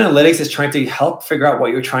 Good analytics is trying to help figure out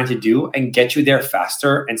what you're trying to do and get you there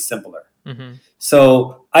faster and simpler.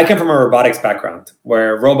 So I come from a robotics background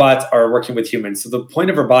where robots are working with humans. So the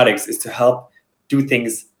point of robotics is to help do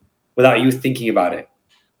things without you thinking about it.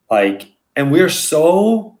 Like, and we're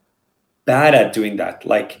so bad at doing that.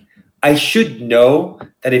 Like I should know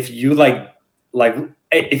that if you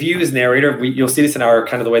if you use Narrator, you'll see this in our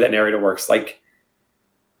kind of the way that Narrator works. Like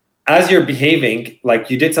as you're behaving,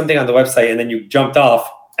 like you did something on the website and then you jumped off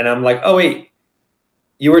and I'm like, oh wait,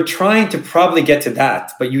 you were trying to probably get to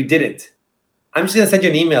that, but you didn't. I'm just going to send you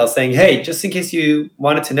an email saying, hey, just in case you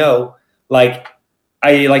wanted to know,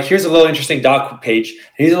 here's a little interesting doc page.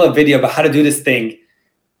 Here's a little video about how to do this thing.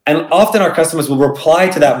 And often our customers will reply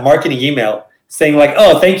to that marketing email saying like,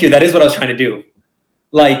 oh, thank you. That is what I was trying to do.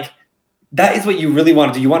 Like, that is what you really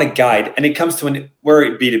want to do. You want a guide. And it comes to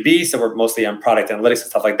we're B2B, so we're mostly on product analytics and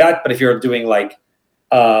stuff like that. But if you're doing like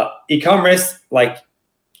e-commerce, like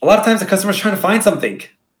a lot of times the customer's trying to find something.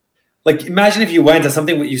 Like imagine if you went to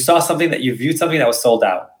something, you saw something that you viewed something that was sold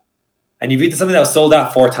out. And you viewed something that was sold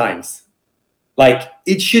out 4 times. Like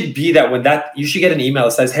it should be that you should get an email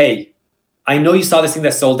that says, hey, I know you saw this thing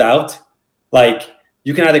that sold out. Like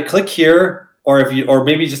you can either click here or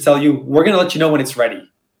maybe just tell you, we're going to let you know when it's ready.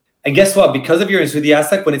 And guess what? Because of your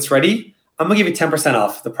enthusiastic, when it's ready, I'm going to give you 10%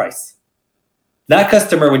 off the price. That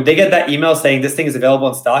customer, when they get that email saying this thing is available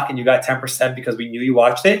in stock and you got 10% because we knew you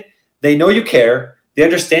watched it, they know you care. They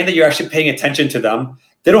understand that you're actually paying attention to them.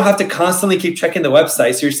 They don't have to constantly keep checking the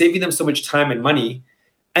website. So you're saving them so much time and money.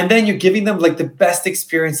 And then you're giving them like the best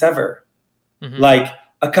experience ever. Like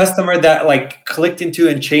a customer that like clicked into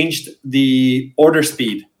and changed the order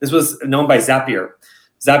speed. This was known by Zapier.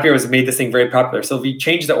 Zapier has made this thing very popular. So if you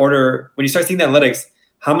change the order, when you start seeing the analytics,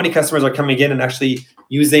 how many customers are coming in and actually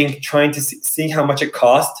trying to see how much it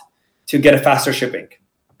costs to get a faster shipping.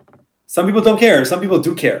 Some people don't care. Some people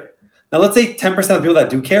do care. Now let's say 10% of people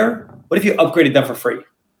that do care, what if you upgraded them for free?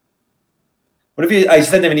 What if I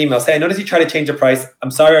send them an email, say, I noticed you try to change the price.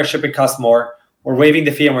 I'm sorry, our shipping costs more. We're waiving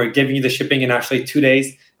the fee and we're giving you the shipping in actually 2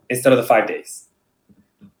 days instead of the 5 days.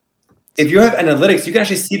 If you have analytics, you can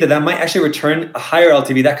actually see that might actually return a higher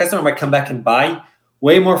LTV. That customer might come back and buy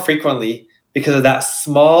way more frequently because of that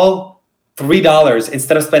small $3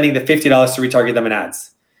 instead of spending the $50 to retarget them in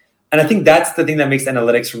ads. And I think that's the thing that makes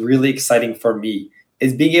analytics really exciting for me,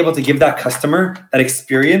 is being able to give that customer that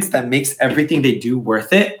experience that makes everything they do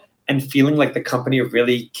worth it and feeling like the company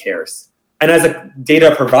really cares. And as a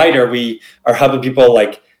data provider, we are helping people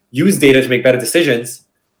like use data to make better decisions.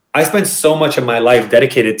 I spend so much of my life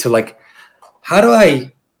dedicated to like, how do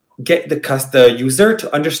I get the user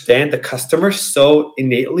to understand the customer so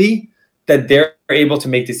innately that they're able to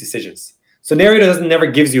make these decisions? So Narrator never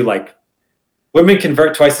gives you like, women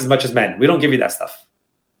convert twice as much as men. We don't give you that stuff.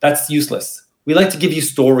 That's useless. We like to give you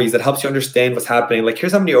stories that helps you understand what's happening. Like,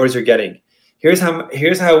 here's how many orders you're getting. Here's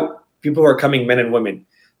how people are coming, men and women.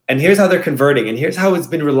 And here's how they're converting. And here's how it's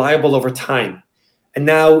been reliable over time. And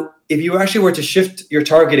now, if you actually were to shift your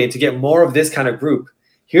targeting to get more of this kind of group,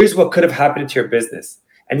 here's what could have happened to your business.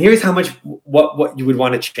 And here's how much, what you would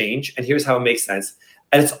want to change. And here's how it makes sense.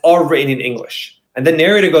 And it's all written in English. And then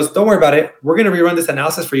Narrator goes, don't worry about it. We're going to rerun this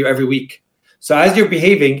analysis for you every week. So as you're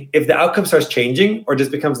behaving, if the outcome starts changing or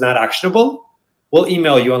just becomes not actionable, we'll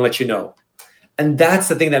email you and let you know. And that's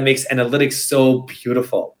the thing that makes analytics so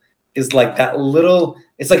beautiful, is like that little,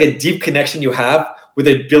 it's like a deep connection you have with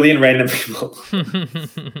a billion random people.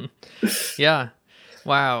 Yeah.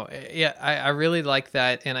 Wow. Yeah, I really like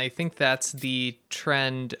that. And I think that's the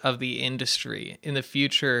trend of the industry. In the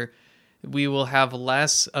future, we will have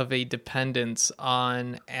less of a dependence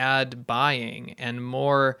on ad buying and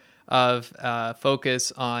more of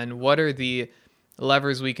focus on what are the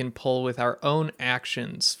levers we can pull with our own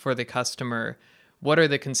actions for the customer. What are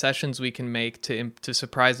the concessions we can make to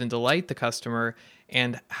surprise and delight the customer?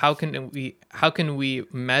 And how can we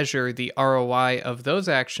measure the ROI of those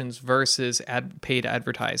actions versus paid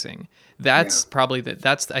advertising? That's probably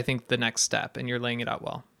I think the next step, and you're laying it out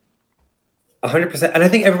well. 100%. And I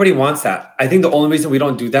think everybody wants that. I think the only reason we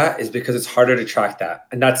don't do that is because it's harder to track that.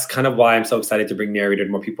 And that's kind of why I'm so excited to bring Narrator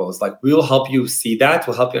to more people. It's like, we'll help you see that.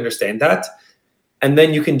 We'll help you understand that. And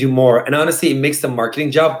then you can do more. And honestly, it makes the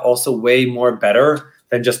marketing job also way more better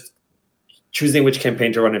than just choosing which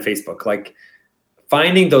campaign to run in Facebook. Like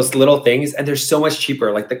finding those little things, and they're so much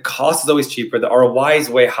cheaper. Like the cost is always cheaper. The ROI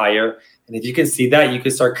is way higher. And if you can see that, you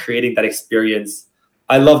can start creating that experience.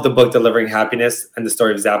 I love the book Delivering Happiness and the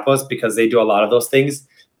Story of Zappos because they do a lot of those things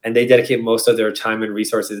and they dedicate most of their time and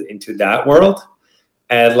resources into that world.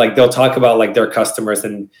 And like they'll talk about like their customers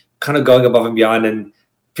and kind of going above and beyond. And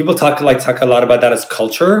people talk a lot about that as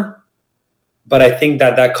culture, but I think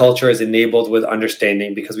that culture is enabled with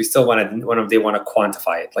understanding because we still want to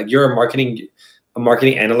quantify it. Like you're a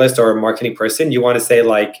marketing analyst or a marketing person, you want to say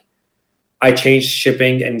like, I changed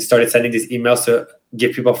shipping and started sending these emails to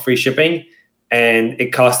give people free shipping. And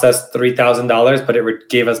it cost us $3,000, but it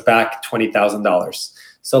gave us back $20,000.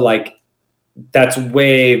 So like, that's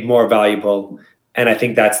way more valuable. And I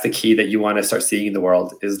think that's the key that you want to start seeing in the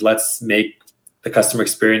world is let's make the customer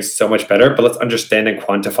experience so much better, but let's understand and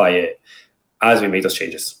quantify it as we make those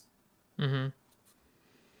changes. Mm-hmm.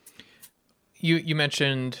 You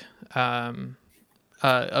mentioned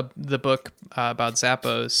the book about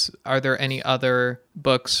Zappos. Are there any other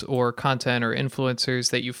books or content or influencers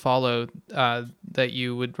that you follow that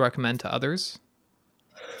you would recommend to others?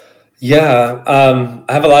 Yeah,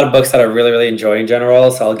 I have a lot of books that I really, really enjoy in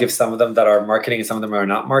general. So I'll give some of them that are marketing and some of them are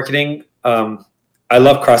not marketing. I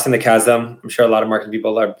love Crossing the Chasm. I'm sure a lot of marketing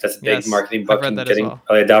people that's a big marketing book and getting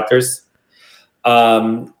early adopters.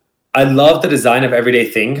 I love The Design of Everyday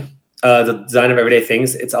Things.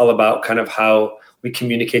 It's all about kind of how we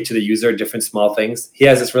communicate to the user different small things. He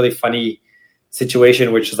has this really funny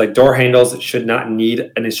situation, which is like door handles should not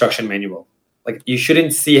need an instruction manual. Like you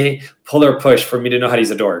shouldn't see pull or push for me to know how to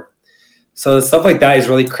use a door. So stuff like that is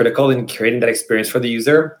really critical in creating that experience for the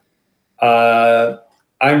user.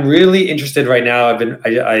 I'm really interested right now.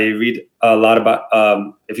 I read a lot about,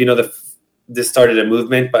 if you know, this started a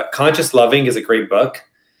movement, but Conscious Loving is a great book.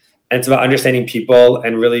 And it's about understanding people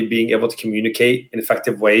and really being able to communicate in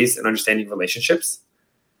effective ways and understanding relationships.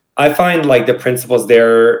 I find like the principles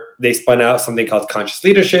there, they spun out something called conscious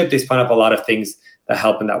leadership. They spun up a lot of things that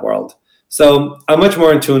help in that world. So I'm much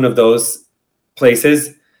more in tune of those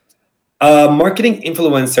places. Marketing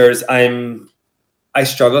influencers, I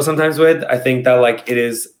struggle sometimes with. I think that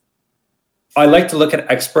I like to look at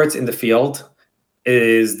experts in the field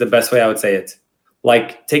is the best way I would say it.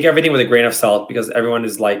 Like take everything with a grain of salt because everyone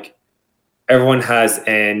has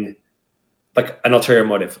an ulterior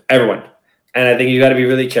motive. Everyone. And I think you got to be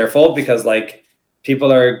really careful because like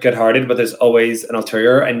people are good-hearted, but there's always an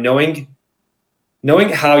ulterior. And knowing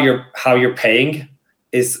how you're paying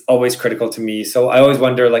is always critical to me. So I always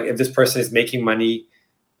wonder like if this person is making money,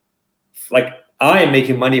 like I am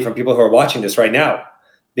making money from people who are watching this right now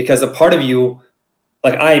because a part of you,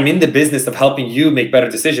 like I am in the business of helping you make better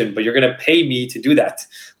decisions, but you're going to pay me to do that.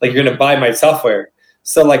 Like you're going to buy my software.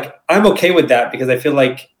 So like, I'm okay with that because I feel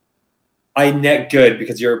like I net good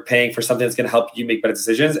because you're paying for something that's going to help you make better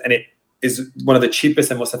decisions. And it is one of the cheapest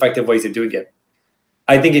and most effective ways of doing it.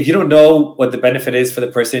 I think if you don't know what the benefit is for the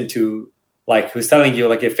person to like, who's telling you,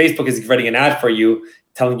 like if Facebook is running an ad for you,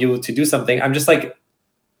 telling you to do something,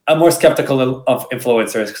 I'm more skeptical of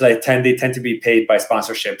influencers because they tend to be paid by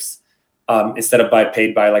sponsorships instead of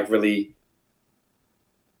paid by like really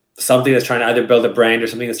something that's trying to either build a brand or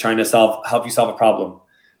something that's trying to help you solve a problem.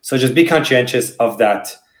 So just be conscientious of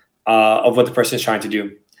that, of what the person is trying to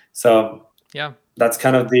do. So yeah, that's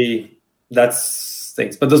kind of that's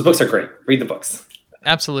things. But those books are great. Read the books.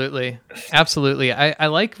 Absolutely. I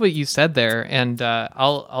like what you said there. And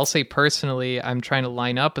I'll say personally, I'm trying to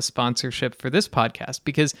line up a sponsorship for this podcast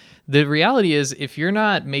because the reality is if you're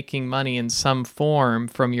not making money in some form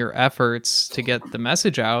from your efforts to get the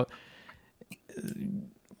message out,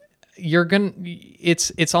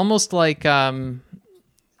 it's almost like, I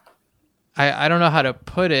don't know how to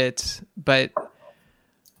put it, but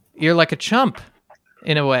you're like a chump.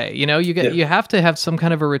 In a way, you have to have some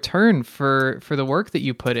kind of a return for the work that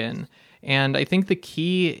you put in. And I think the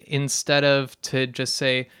key, instead of to just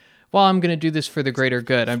say, well, I'm going to do this for the greater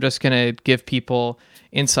good, I'm just going to give people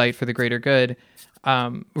insight for the greater good,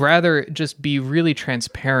 rather just be really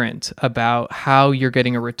transparent about how you're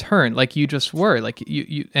getting a return, like you just were, like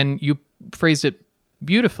you phrased it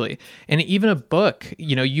beautifully. And even a book,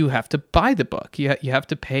 you have to buy the book, you have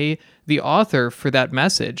to pay the author for that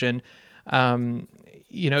message. And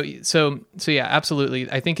so yeah,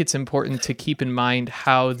 absolutely. I think it's important to keep in mind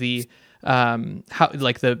how the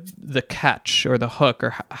catch or the hook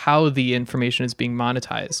or how the information is being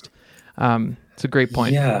monetized. It's a great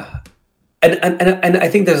point. Yeah. And I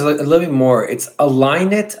think there's a little bit more. It's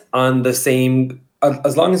align it on the same,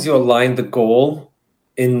 as long as you align the goal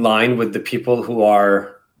in line with the people who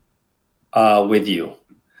are with you.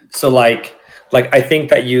 So like I think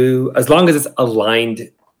that you, as long as it's aligned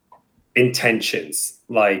intentions,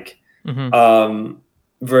 like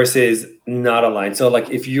versus not aligned. So like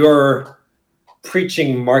if you're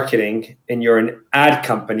preaching marketing and you're an ad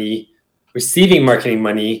company receiving marketing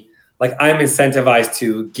money, like I'm incentivized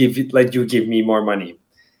to let you give me more money.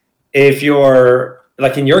 If you're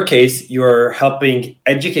like in your case, you're helping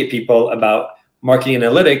educate people about marketing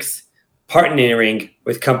analytics, partnering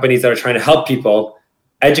with companies that are trying to help people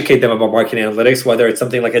educate them about marketing analytics, whether it's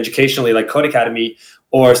something like educationally like Codecademy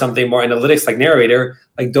or something more analytics like Narrator,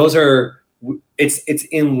 like those are, it's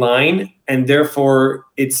in line, and therefore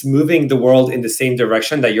it's moving the world in the same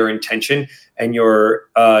direction that your intention and your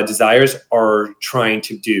desires are trying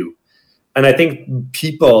to do. And I think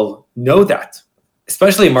people know that,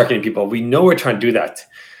 especially marketing people. We know we're trying to do that.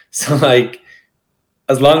 So like,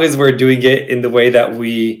 as long as we're doing it in the way that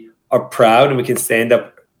we are proud and we can stand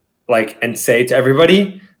up like and say to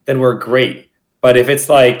everybody, then we're great. But if it's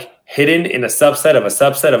like hidden in a subset of a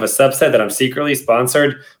subset of a subset that I'm secretly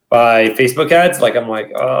sponsored by Facebook ads, like I'm like,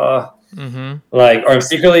 like, or I'm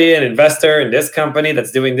secretly an investor in this company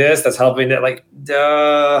that's doing this, that's helping it, like,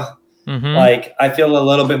 duh. Like, I feel a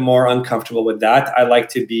little bit more uncomfortable with that. I like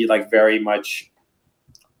to be like very much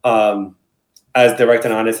as direct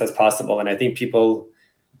and honest as possible. And I think people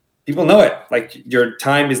know it. Like, your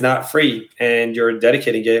time is not free and you're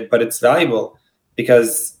dedicating it, but it's valuable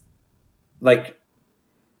because like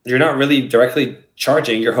you're not really directly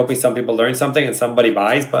charging. You're hoping some people learn something and somebody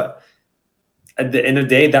buys, but at the end of the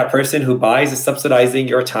day, that person who buys is subsidizing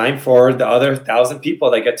your time for the other 1,000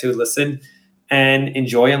 people that get to listen and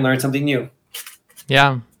enjoy and learn something new.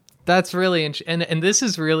 Yeah, that's really interesting. And this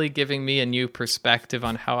is really giving me a new perspective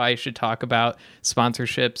on how I should talk about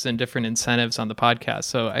sponsorships and different incentives on the podcast.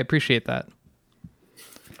 So I appreciate that.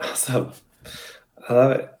 Awesome. I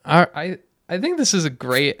love it. I think this is a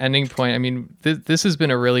great ending point. I mean, this has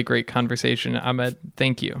been a really great conversation. Ahmed,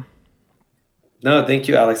 thank you. No, thank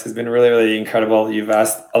you, Alex. It's been really, really incredible. You've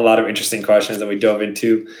asked a lot of interesting questions and we dove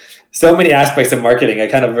into so many aspects of marketing. I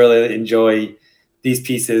kind of really enjoy these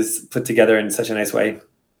pieces put together in such a nice way.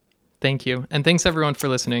 Thank you. And thanks everyone for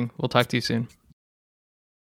listening. We'll talk to you soon.